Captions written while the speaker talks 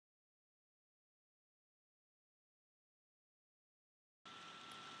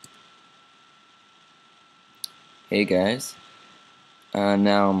Hey guys,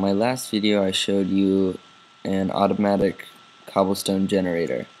 now in my last video I showed you an automatic cobblestone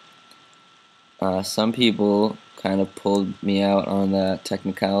generator. Some people kind of pulled me out on the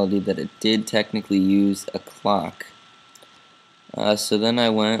technicality that it did technically use a clock. So then I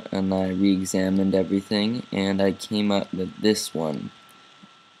went and I re-examined everything and I came up with this one.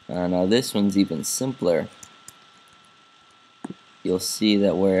 Now this one's even simpler. You'll see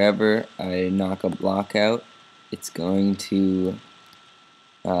that wherever I knock a block out, it's going to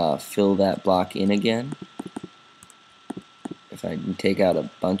fill that block in again. If I can take out a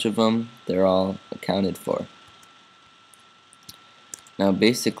bunch of them, they're all accounted for. Now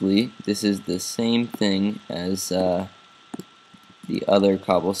basically, this is the same thing as the other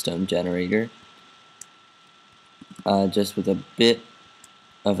cobblestone generator, just with a bit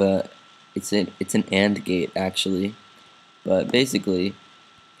of a, it's an AND gate actually, but basically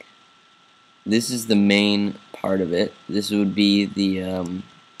this is the main part of it. This would be the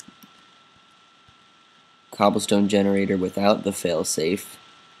cobblestone generator without the failsafe.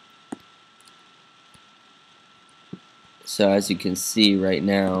 So as you can see right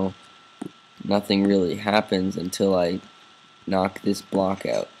now, nothing really happens until I knock this block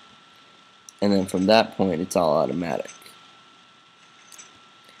out, and then from that point it's all automatic.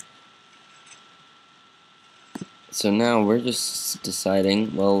 So now we're just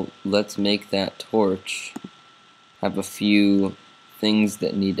deciding, well, let's make that torch have a few things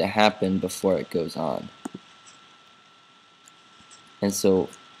that need to happen before it goes on. And so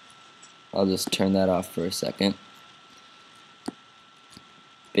I'll just turn that off for a second.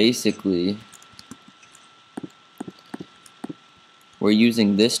 Basically, we're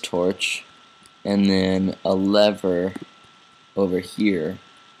using this torch and then a lever over here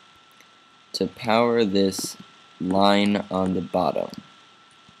to power this line on the bottom.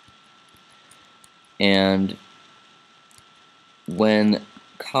 And when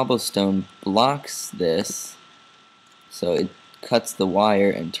cobblestone blocks this, so it cuts the wire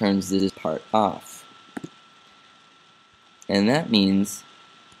and turns this part off. And that means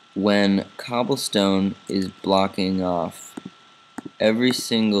when cobblestone is blocking off every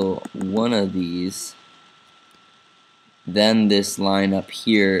single one of these, then this line up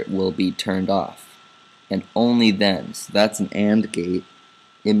here will be turned off. And only then. So that's an AND gate.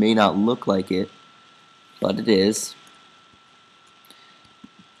 It may not look like it, but it is.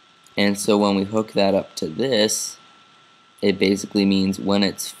 And so when we hook that up to this, it basically means when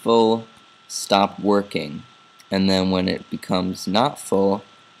it's full, stop working. And then when it becomes not full,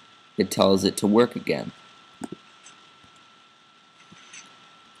 it tells it to work again.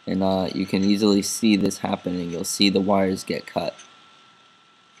 And you can easily see this happening. You'll see the wires get cut.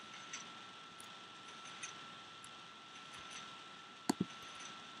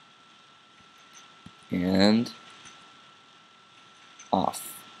 And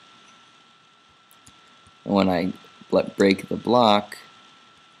off. And when I break the block,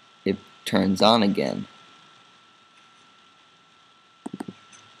 it turns on again.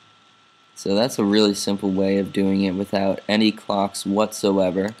 So that's a really simple way of doing it without any clocks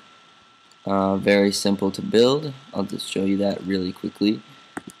whatsoever. Very simple to build. I'll just show you that really quickly.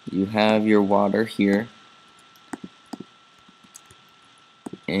 You have your water here,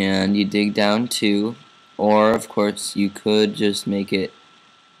 and you dig down 2, or of course you could just make it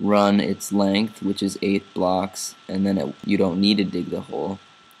run its length, which is 8 blocks, and then you don't need to dig the hole.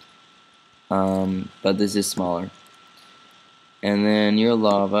 But this is smaller. And then your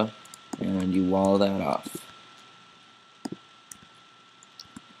lava, and you wall that off.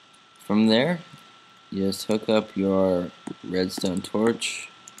 From there, you just hook up your redstone torch,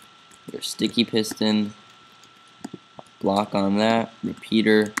 your sticky piston, block on that,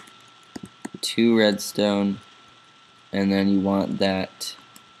 repeater, 2 redstone, and then you want that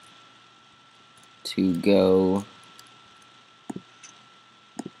to go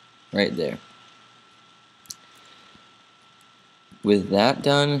right there. With that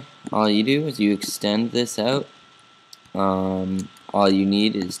done, all you do is you extend this out. All you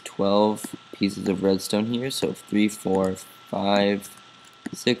need is 12 pieces of redstone here, so 3, 4, 5,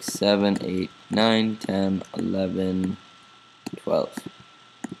 6, 7, 8, 9, 10, 11, 12.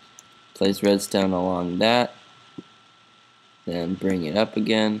 Place redstone along that, then bring it up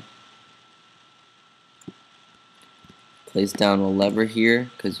again. Place down a lever here,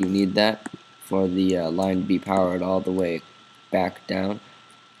 because you need that for the line to be powered all the way back down.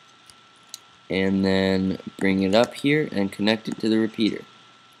 And then bring it up here and connect it to the repeater.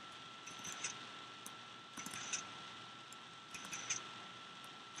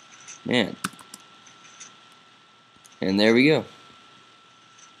 Man. And there we go.